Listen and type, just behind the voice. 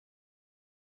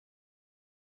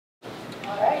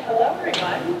Hello,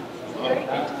 everyone. It's a very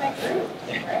intimate group,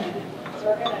 right? So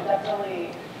we're going to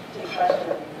definitely take questions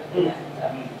at the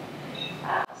end.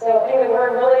 So anyway,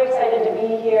 we're really excited to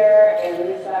be here, and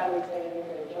Lisa, I'm excited you're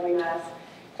here to join us.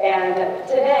 And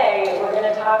today, we're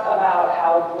going to talk about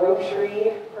how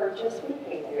grocery purchase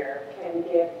behavior can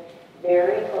give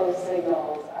very close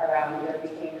signals around your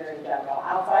behavior in general,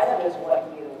 outside of just what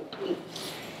you eat.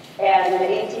 And in the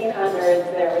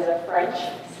 1800s, there was a French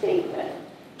statement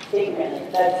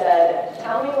that said,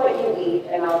 "Tell me what you eat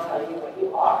and I'll tell you what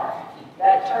you are."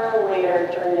 That term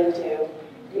later turned into,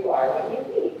 "You are what you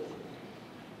eat."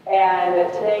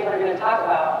 And today we're going to talk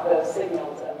about those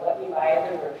signals of what you buy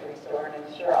at the grocery store. And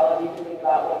I'm sure all of you can think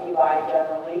about what you buy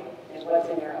generally and what's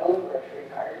in your own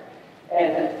grocery cart.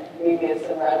 And maybe it's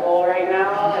some Red Bull right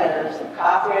now, or some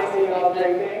coffee I see you all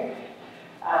drinking.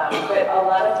 But a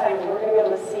lot of times we're going to be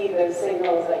able to see those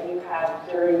signals that you have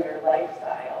during your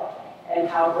lifestyle and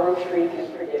how grocery can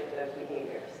predict those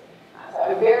behaviors. So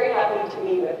I'm very happy to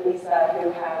be with Lisa,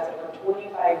 who has over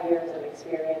 25 years of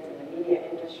experience in the media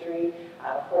industry.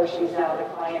 Of course, she's now the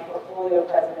client portfolio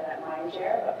president at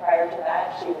Mindshare, but prior to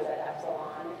that, she was at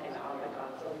Epsilon and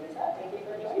Omnicom. So Lisa, thank you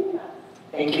for joining us.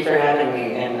 Thank you for having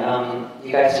me, and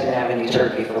you guys didn't have any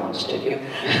turkey for lunch, did you?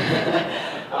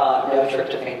 No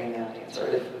tryptophan in the audience, or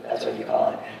if that's what you call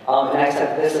it. And I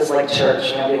said, this is like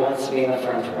church, nobody wants to be in the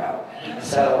front row.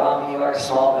 So you are a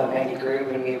small but mighty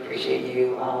group, and we appreciate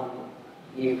you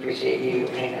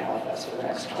hanging out with us for the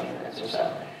next 20 minutes or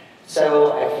so.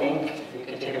 So I think you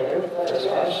can take it away with the first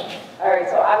question. All right,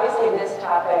 so obviously this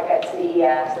topic at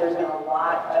CES, there's been a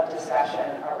lot of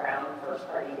discussion around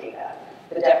first-party data.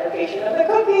 The deprecation of the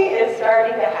cookie is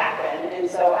starting to happen, and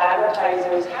so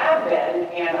advertisers have been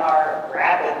and are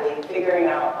rapidly figuring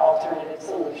out alternative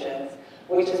solutions,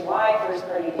 which is why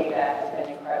first-party data has been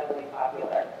incredibly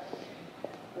popular.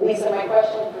 Lisa, my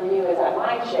question for you is at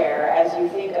Mindshare, as you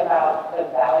think about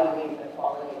evaluating the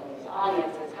quality of these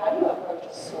audiences, how do you approach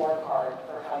a scorecard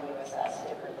for how you assess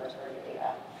different first-party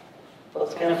data? Well,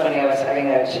 it's kind of funny, I was having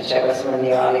a chit-chat with someone in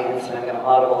the audience, and I'm going to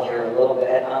audible here a little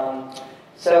bit.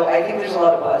 So I think there's a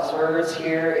lot of buzzwords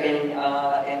here in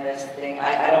this thing.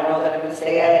 I don't know that I'm going to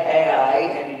say AI,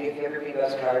 and if you ever read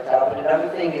those cards out, but another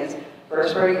thing is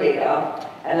first-party data,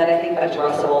 and then I think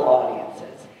addressable audiences.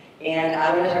 And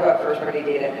I'm going to talk about first-party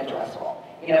data and addressable.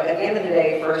 You know, at the end of the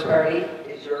day, first-party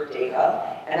is your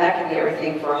data, and that can be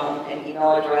everything from an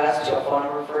email address to a phone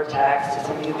number for a text to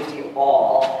somebody who gives you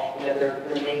all, you know, their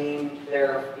name,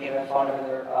 their phone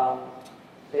number,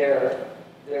 their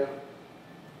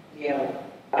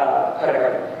credit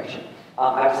card information.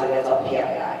 Obviously, that's all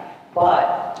PII.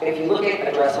 But if you look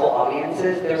at addressable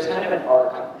audiences, there's kind of an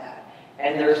arc on that.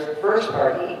 And there's first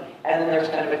party, and then there's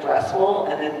kind of addressable,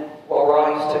 and then what we're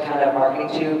all used to kind of marketing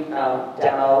to,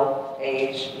 demo,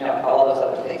 age, all those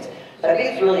other things. So I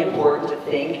think it's really important to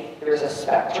think there's a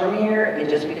spectrum here, and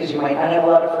just because you might not have a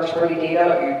lot of first-party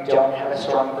data or you don't have a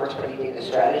strong first-party data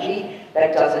strategy,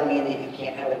 that doesn't mean that you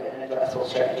can't have an addressable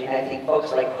strategy. And I think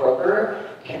folks like Kroger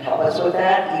can help us with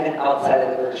that, even outside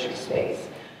of the grocery space.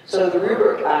 So the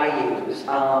rubric I use,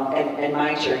 and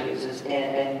Mindshare uses,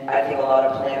 and I think a lot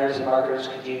of planners and marketers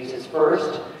could use is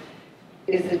first,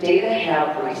 is the data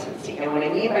have recency? And what I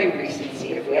mean by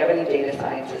recency, if we have any data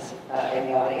scientists in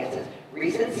the audiences,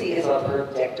 recency is a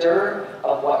predictor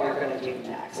of what you're going to do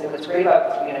next. And what's great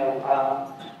about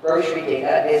grocery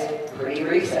data is pretty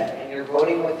recent, and you're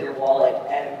voting with your wallet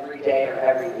every day or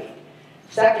every week.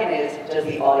 Second is, does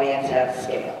the audience have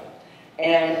scale?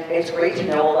 And it's great to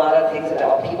know a lot of things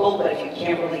about people, but if you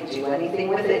can't really do anything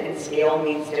with it, and scale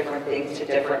means different things to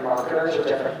different marketers or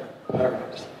different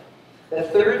partners. The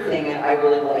third thing that I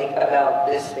really like about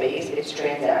this space is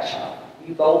transactional.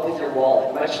 You vote with your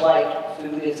wallet. Much like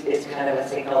food is kind of a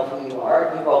signal of who you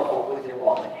are, you vote with your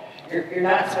wallet. You're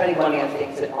not spending money on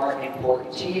things that aren't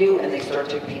important to you, and they start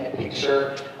to paint a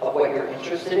picture of what you're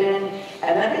interested in.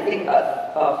 And then I think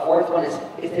a fourth one is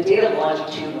the data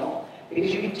longitudinal.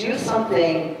 Because you can do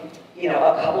something, a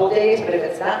couple of days, but if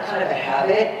it's not kind of a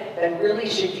habit, then really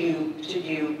should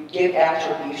you give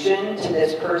attribution to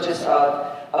this purchase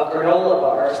of granola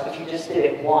bars if you just did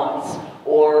it once,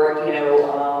 or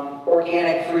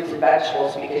organic fruits and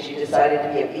vegetables because you decided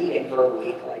to be a vegan for a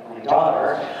week, like my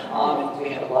daughter. We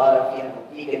have a lot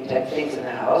of vegan type things in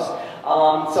the house.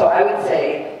 So I would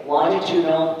say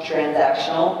longitudinal,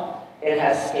 transactional, it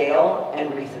has scale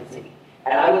and recency.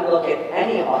 And I would look at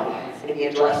any audience in the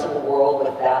addressable world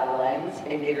with that lens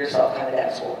and give yourself kind of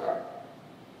that scorecard.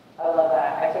 I love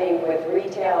that. I think with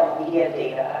retail media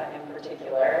data in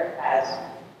particular, as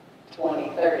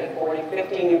 20, 30, 40,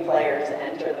 50 new players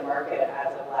enter the market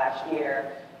as of last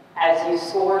year, as you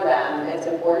score them, it's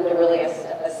important to really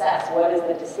assess what is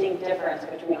the distinct difference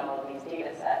between all of these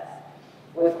data sets.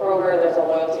 With Kroger, there's a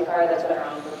loyalty card that's been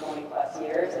around for 20 plus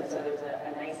years, and so there's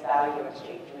a nice value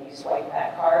exchange. When you swipe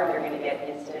that card, you're going to get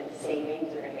instant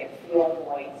savings, you're going to get fuel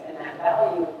points, and that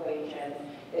value equation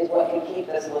is what can keep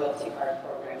this loyalty card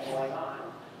program going on.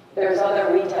 There's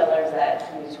other retailers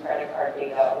that use credit card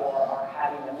data or are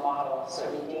having to model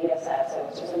certain data sets, so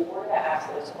it's just important to ask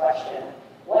this question.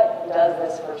 What does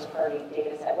this first-party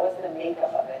data set, what's the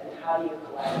makeup of it, and how do you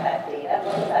collect that data?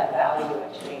 What does that value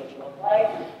exchange look like?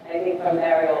 And I think from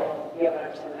there, you'll be able to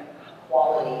understand the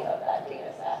quality of that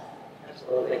data set.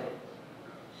 Absolutely.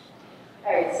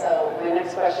 All right, so my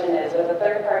next question is, with the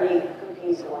third-party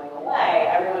cookies going away,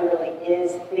 everyone really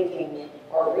is thinking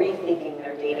or rethinking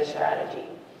their data strategy.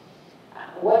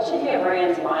 What should be a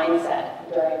brand's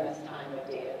mindset during this time of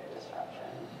data disruption?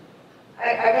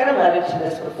 I kind of led into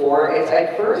this before.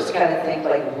 I first kind of think,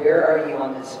 like, where are you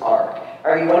on this arc?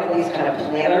 Are you one of these kind of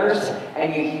planners,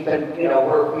 and you've been,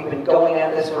 we've been going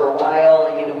at this for a while,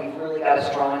 and we've really got a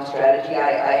strong strategy.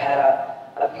 I had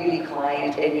a beauty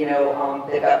client, and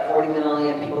they've got 40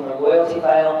 million people in their loyalty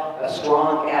file, a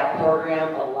strong app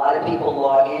program, a lot of people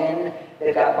log in.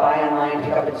 They've got buy online,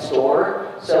 pick up in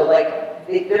store. So like,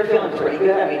 they're feeling pretty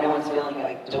good. I mean, no one's feeling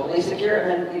like totally secure.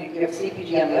 And then you have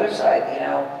CPG on the other side,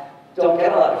 don't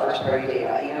get a lot of first-party data,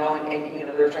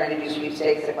 and they're trying to do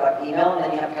sweepstakes that collect email, and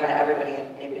then you have kind of everybody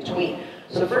in between.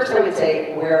 So first I would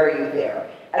say, where are you there?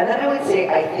 And then I would say,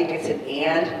 I think it's an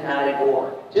and, not an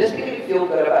or. Just because you feel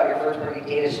good about your first-party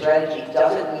data strategy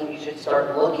doesn't mean you should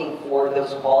start looking for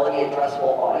those quality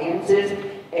addressable audiences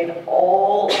in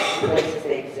all places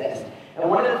they exist. And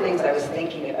one of the things I was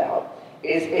thinking about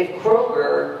is if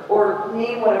Kroger, or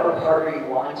name whatever partner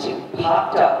you want to,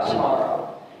 popped up tomorrow,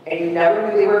 and you never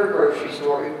knew they were a grocery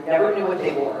store, you never knew what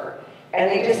they were,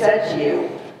 and they just said to you,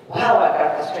 wow, I've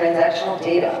got this transactional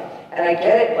data, and I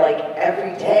get it like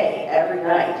every day, every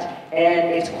night, and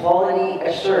it's quality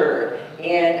assured,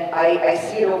 and I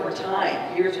see it over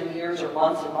time, years and years or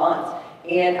months and months,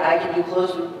 and I can do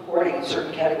closed loop reporting in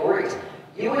certain categories.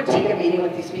 You would take a meeting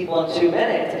with these people in 2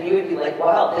 minutes, and you would be like,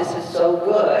 wow, this is so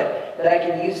good that I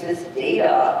can use this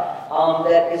data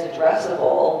that is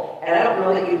addressable, and I don't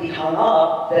know that you'd be hung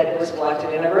up that it was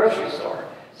collected in a grocery store.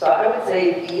 So I would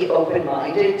say be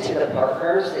open-minded to the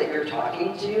partners that you're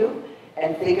talking to,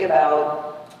 and think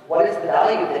about what is the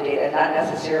value of the data, not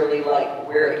necessarily like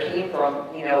where it came from,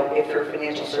 if you're a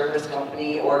financial service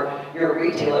company or you're a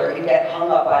retailer, and get hung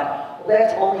up on, well,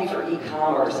 that's only for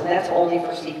e-commerce, and that's only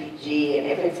for CPG, and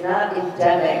if it's not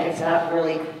endemic, it's not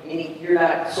really, you're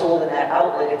not sold in that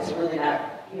outlet, it's really not,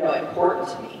 important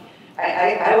to me.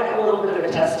 I would have a little bit of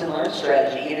a test and learn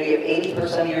strategy. You have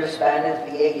 80% of your spend as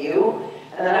BAU,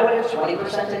 and then I would have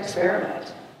 20% to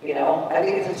experiment. I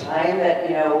think it's a time that,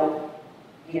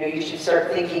 you should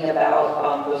start thinking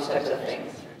about those types of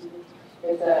things.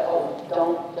 It's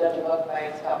don't judge a book by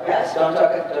its cover. Yes, don't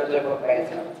judge a book by its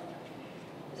cover.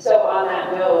 So on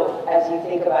that note, as you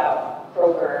think about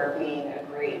Kroger being a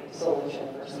great solution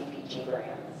for CPG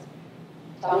brands,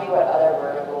 tell me what other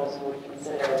verticals you would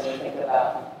consider as you think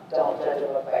about don't judge a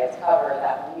book by its cover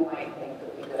that you might think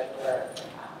would be good for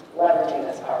leveraging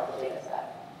this powerful data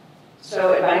set.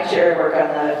 So at Mindshare, I work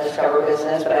on the Discover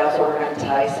business, but I also work on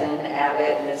Tyson,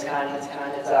 Abbott, and Niscon.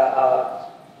 Niscon is a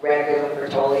Ragu or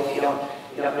Bertolli, if you don't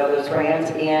know those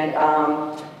brands. And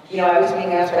I was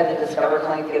being asked by the Discover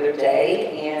client the other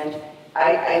day, and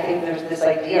I think there's this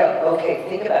idea, okay,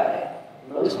 think about it.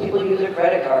 Most people use a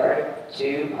credit card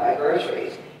to buy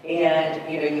groceries.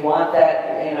 And, you want that,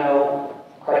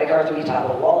 credit card to be top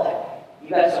of the wallet. You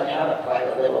guys don't have a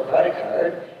private label credit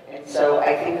card. And so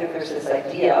I think that there's this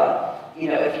idea,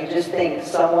 if you just think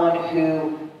someone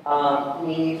who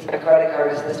needs a credit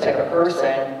card is this type of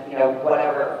person,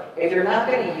 whatever. If you're not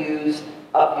going to use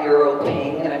a bureau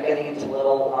ping, and I'm getting into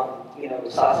little,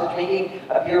 sausage making,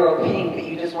 a bureau ping, but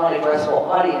you just want addressable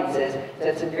audiences,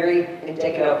 that's very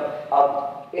indicative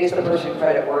of, is the person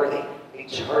credit worthy? They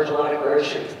charge a lot of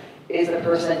groceries. Is the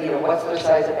person, what's their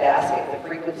size of basket, the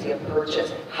frequency of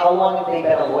purchase, how long have they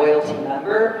been a loyalty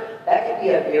member? That could be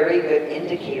a very good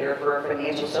indicator for a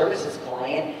financial services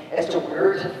client as to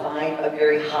where to find a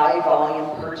very high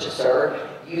volume purchaser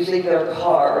using their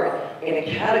card in a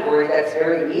category that's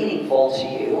very meaningful to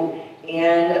you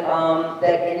and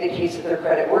that indicates that they're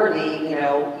credit worthy,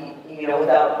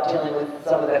 without dealing with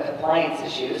some of the compliance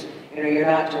issues. You're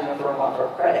not doing a firm offer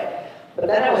of credit. But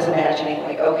then I was imagining,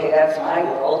 like, okay, that's my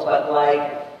world, but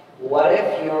like, what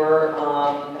if you're,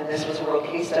 and this was a real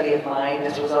case study of mine,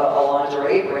 this was a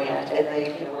lingerie brand, and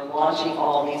they were launching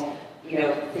all these,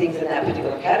 things in that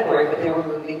particular category, but they were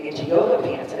moving into yoga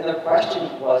pants, and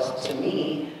question was to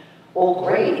me, well,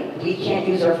 great, we can't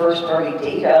use our first-party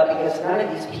data because none of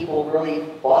these people really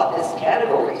bought this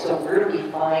category. So where do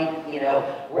we find, you know,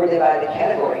 where they buy the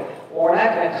category? Well, we're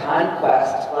not going to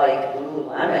conquest like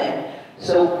Lululemon.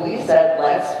 So we said,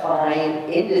 let's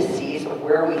find indices of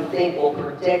where we think will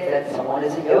predict that someone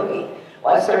is a yogi.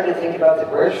 Well, I started to think about the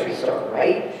grocery store,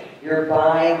 right? You're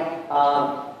buying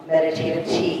meditative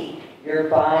tea. You're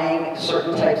buying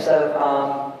certain types of,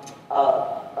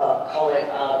 call it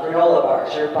granola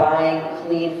bars. You're buying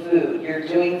clean food. You're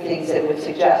doing things that would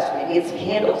suggest, maybe it's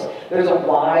candles. There's a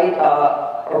wide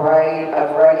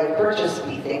variety of purchase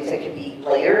things that can be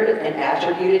layered and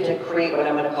attributed to create what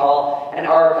I'm going to call an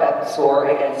RFM score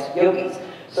against yogis.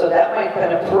 So that might have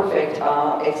been a perfect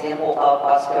example of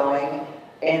us going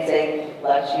and saying,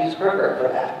 let's use Kroger for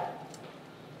that.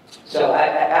 So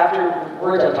after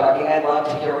we're done talking, I'd love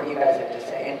to hear what you guys have to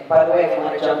say. And by the way, if you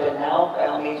want to jump in now, by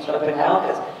all means jump in now,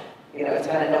 because you know it's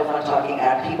kind of no fun talking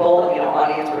at people. You know,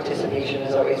 audience participation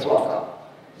is always welcome.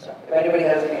 So if anybody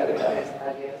has any other ideas,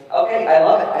 okay, I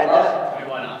love it. I love it.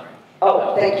 Why not?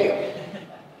 Oh, thank you.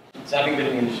 So having been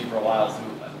in the industry for a while, so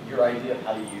your idea of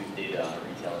how to use data on the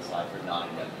retailer side for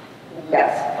non-endemic.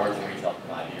 Yes. I worked in retail for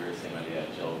 5 years, same idea,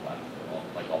 Jill,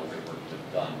 like all the great work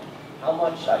you've done. How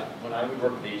much, when I would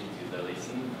work with agencies though, they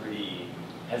seem pretty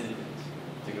hesitant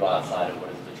to go outside of what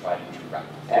is the tried and true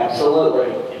practice. Absolutely.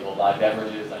 People buy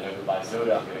beverages, I know who buys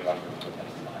soda, I'm getting running from a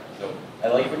test buyer. So I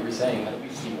like what you're saying, how do we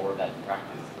see more of that in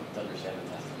practice to understand the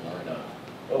test and learn of,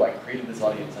 oh, I created this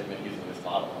audience segment using this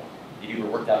model. It either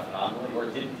worked out phenomenally or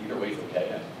it didn't. Either way is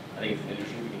okay. I think as an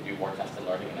industry we can do more test and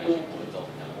learning and actually pull results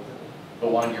accountable.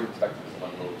 But one of your perspectives is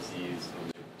one who oversees.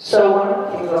 So one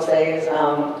of the things I'll say is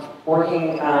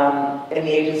working in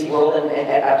the agency world and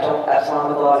at Epsilon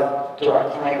with a lot of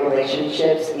direct client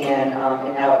relationships and now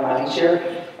at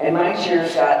Mindshare. And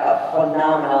Mindshare's got a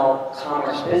phenomenal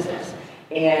commerce business.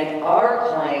 And our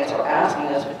clients are asking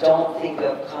us, but don't think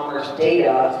of commerce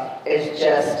data as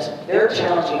just, they're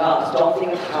challenging us, don't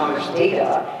think of commerce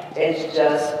data as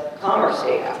just commerce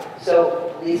data.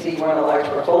 So Lisa, you run a large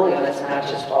portfolio and it's not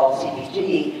just all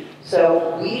CPG.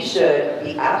 So we should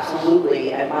be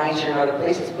absolutely, at Mindshare and other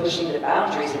places, pushing the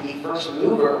boundaries and be first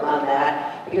mover on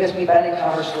that because we've been in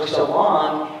commerce for so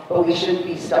long, but we shouldn't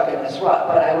be stuck in this rut.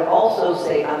 But I would also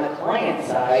say on the client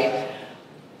side,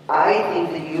 I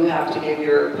think that you have to give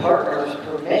your partners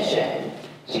permission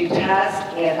to test,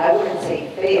 and I wouldn't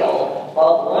say fail,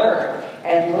 but learn.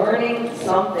 And learning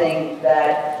something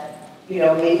that, you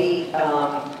know, maybe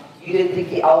you didn't think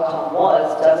the outcome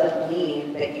was doesn't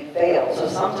mean that you failed. So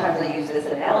sometimes I use this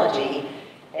analogy,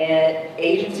 and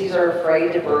agencies are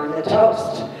afraid to burn the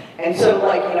toast. And so,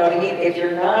 like, you know what I mean? If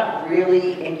you're not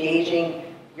really engaging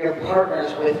your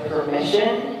partners with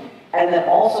permission, and then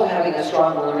also having a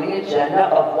strong learning agenda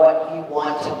of what you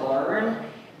want to learn,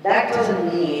 that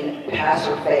doesn't mean pass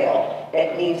or fail.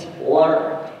 It means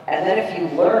learn. And then if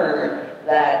you learn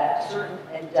that certain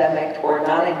endemic or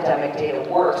non-endemic data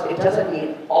works, it doesn't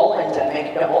mean all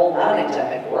endemic and all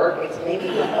non-endemic work. It's maybe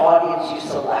the audience you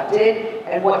selected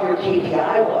and what your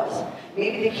KPI was.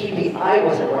 Maybe the KPI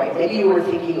wasn't right. Maybe you were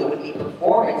thinking it would be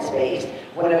performance-based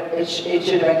when it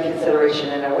should have been consideration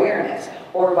and awareness,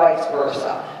 or vice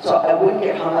versa. So I wouldn't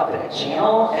get hung up in a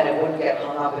channel, and I wouldn't get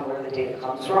hung up in where the data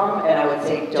comes from, and I would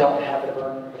say don't have the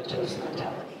burn the toast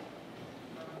mentality.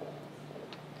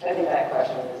 I think that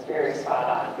question is very spot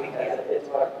on because it's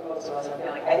what most of us are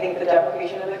feeling. I think the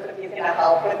deprecation of the cookie is going to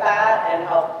help with that and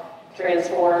help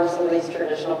transform some of these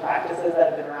traditional practices that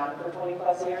have been around for 20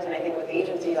 plus years. And I think with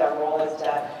agencies, our role is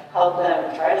to help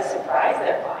them try to surprise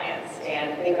their clients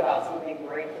and think about something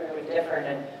breakthrough and different.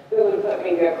 And who would put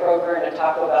maybe a Kroger and a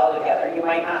Taco Bell together? You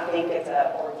might not think it's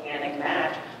an organic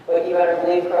match, but you better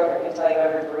believe Kroger can tell you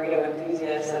every burrito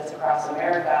enthusiast that's across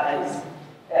America is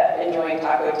enjoying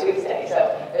Taco Tuesday.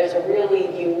 So there's a really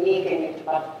unique, and you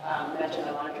mentioned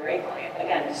the lingerie client,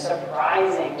 again,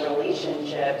 surprising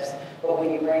relationships, but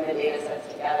when you bring the data sets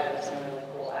together, there's some really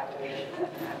cool activations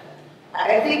that can happen.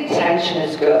 I think tension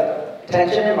is good.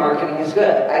 Tension in marketing is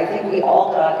good. I think we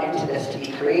all got into this to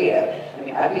be creative. I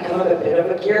mean, I've become a bit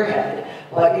of a gearhead,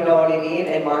 but you know what I mean,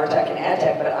 in MarTech and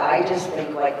AdTech, but I just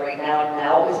think like right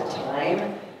now is a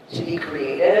time to be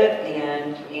creative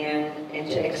and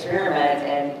to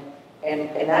experiment,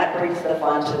 and that brings the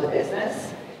fun to the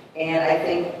business. And I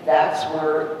think that's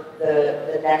where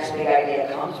the next big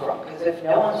idea comes from. Because if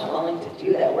no one's willing to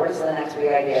do that, where does the next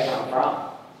big idea come from?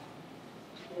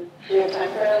 Do you have time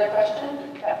for another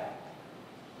question? Yeah.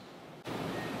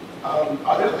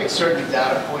 Are there like certain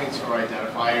data points or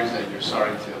identifiers that you're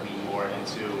starting to lean more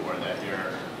into, or that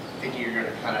you're thinking you're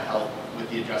going to kind of help with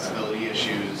the addressability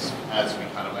issues as we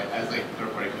kind of as like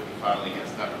third-party cookie finally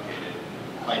gets deprecated,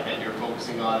 like that you're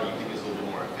focusing on, and you think is a little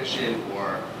bit more efficient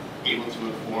or able to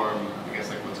inform, I guess,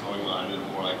 like what's going on in a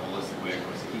more like holistic way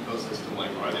across the ecosystem? Like,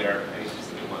 are there any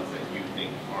specific ones that you think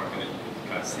are going to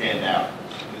kind of stand out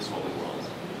in this whole world?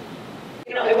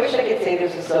 You know, I wish I could say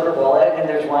there's a silver bullet and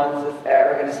there's ones that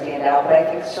are going to stand out, but I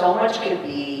think so much could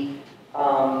be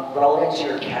relevant to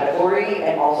your category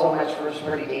and also how much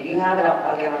first-party data you have. And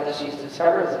again, I'll just use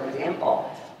Discover as an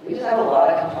example. We just have a lot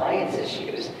of compliance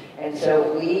issues. And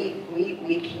so we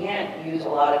can't use a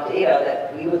lot of data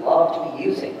that we would love to be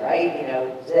using, right? You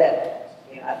know, zip,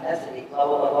 you know, ethnicity, blah,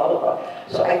 blah, blah, blah, blah.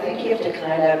 So I think you have to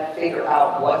kind of figure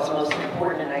out what's most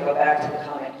important. And I go back to the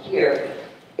comment here.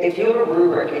 If you have a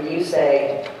rubric and you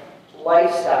say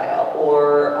lifestyle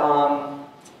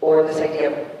or this idea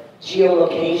of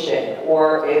geolocation,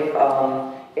 or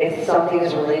if something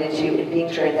is related to it being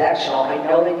transactional, I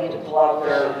know they need to pull out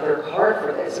their card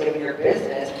for this, given your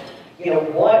business. You know,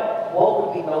 what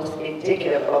would be most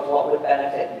indicative of what would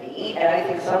benefit me? And I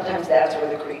think sometimes that's where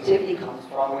the creativity comes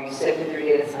from, where you sit with your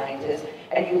data scientist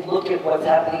and you look at what's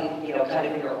happening, you know, kind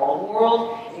of in your own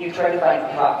world, and you try to find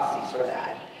proxies for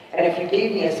that. And if you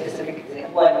gave me a specific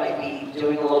example, I might be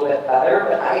doing a little bit better,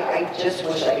 but I just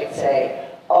wish I could say,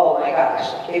 oh my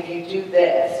gosh, if you do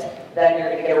this, then you're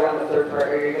going to get around the third part,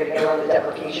 or you're going to get around the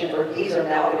deprecation, or these are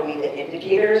now going to be the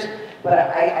indicators. But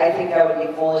I think I would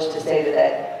be foolish to say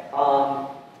that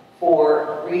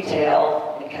for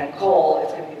retail and Ken Cole,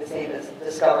 it's going to be the same as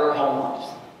Discover Home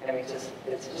Loans. I mean,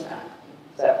 it's just not.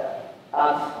 So.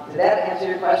 Did that answer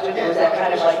your question, or was that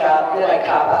kind of like did I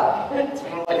cop out? It's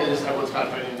more like everyone's kind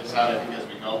of figuring this out, I think, as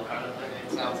we go kind of thing,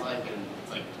 it sounds like, and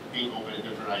it's like being open to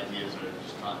different ideas or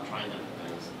just not trying different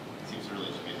things. It seems to really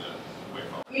just be the way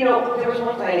forward. You know, there was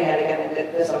one client I had, again,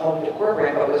 this a home decor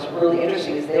brand, but what was really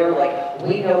interesting is they were like,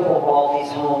 we know who all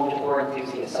these home decor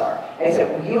enthusiasts are. And I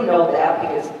said, well, you know that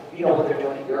because you know what they're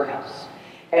doing at your house.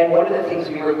 And one of the things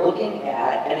we were looking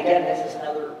at, and again, this is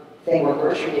another thing where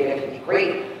grocery data can be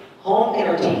great, home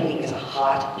entertaining is a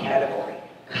hot category.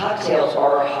 Cocktails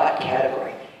are a hot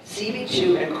category.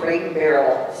 CB2 and Crate &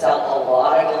 Barrel sell a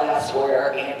lot of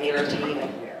glassware and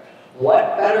entertainment wear.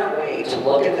 What better way to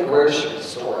look at the grocery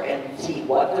store and see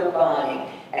what they're buying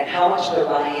and how much they're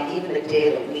buying, even the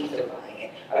day of the week they're buying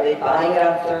it. Are they buying it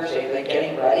on Thursday? Are they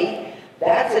getting ready?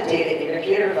 That's a data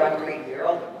indicator. If I'm Crate &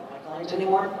 Barrel, they're not my clients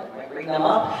anymore, I bring them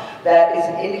up. That is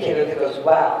an indicator that goes,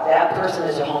 wow, that person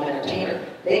is a home entertainer.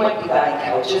 They might be buying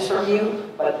couches from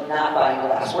you, but not buying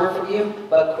glassware from you,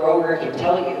 but Kroger can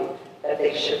tell you that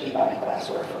they should be buying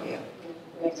glassware from you.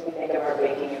 It makes me think of our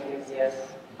baking enthusiast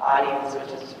audience,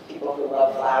 which is people who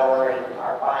love flour and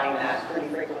are buying that pretty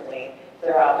frequently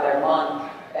throughout their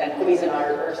month, and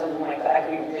Cuisinart or something like that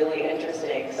could be really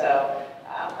interesting. So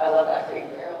I love that Crate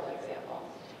 & Barrel example.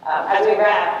 As we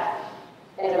wrap,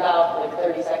 in about like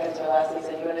 30 seconds or less,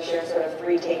 Lisa, you want to share sort of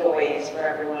 3 takeaways for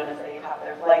everyone as they have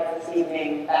their flights this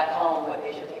evening back home, what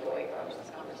they should take away from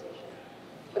this conversation?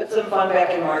 Put some fun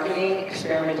back in marketing.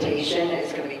 Experimentation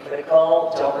is going to be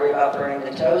critical. Don't worry about burning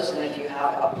the toast. And if you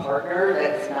have a partner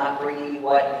that's not bringing you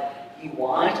what you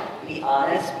want, be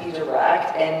honest, be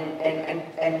direct,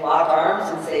 and lock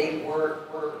arms and say,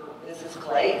 this is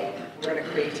clay, we're going to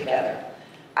create together.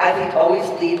 I think always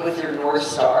lead with your North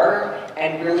Star,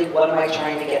 and really what am I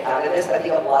trying to get out of this? I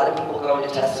think a lot of people go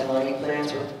into test and learning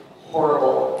plans with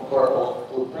horrible, horrible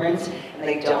blueprints, and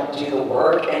they don't do the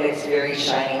work, and it's very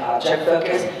shiny object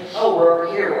focused. Oh, we're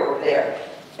over here, we're over there.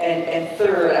 And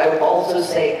third, I would also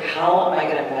say, how am I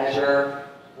going to measure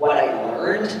what I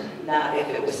learned, not if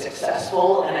it was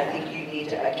successful? And I think you need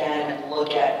to, again,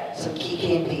 look at some key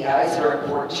KPIs that are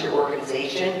important to your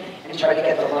organization and try to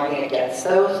get the learning against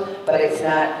those, but it's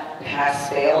not pass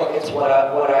fail, it's what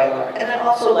I learned. And then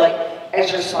also, like,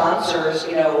 as your sponsors,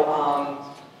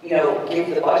 give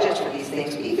you the budgets for these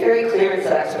things, be very clear and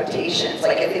set expectations.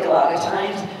 Like, I think a lot of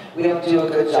times we don't do a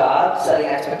good job setting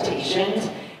expectations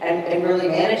and really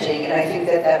managing, and I think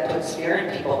that puts fear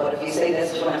in people. But if you say,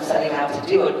 this is what I'm setting out to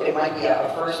do, it might be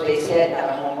a first base hit, not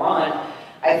a home run.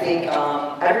 I think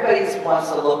everybody wants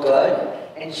to look good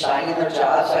and shine in their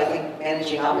job, so I think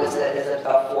managing up is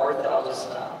a fourth that I'll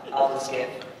just give.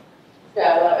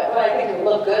 Yeah, I love it. But I think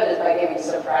look good is by giving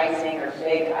surprising or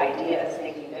big ideas,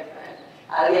 thinking different.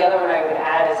 The other one I would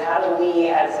add is, how do we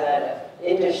as an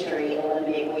industry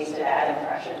eliminate wasted ad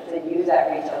impressions and use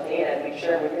that retail data and make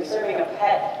sure when you're serving a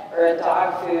pet or a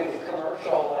dog food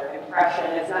commercial or impression,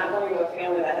 it's not going to a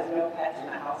family that has no pets in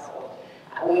the household.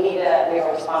 We have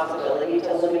a responsibility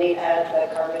to eliminate the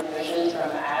carbon emissions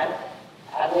from ad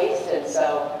waste, and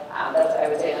so that's, I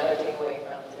would say, another takeaway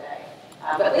from today.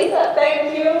 But Lisa,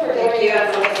 thank you for Thank joining you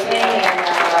us. for listening and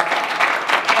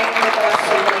hanging with us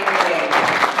so late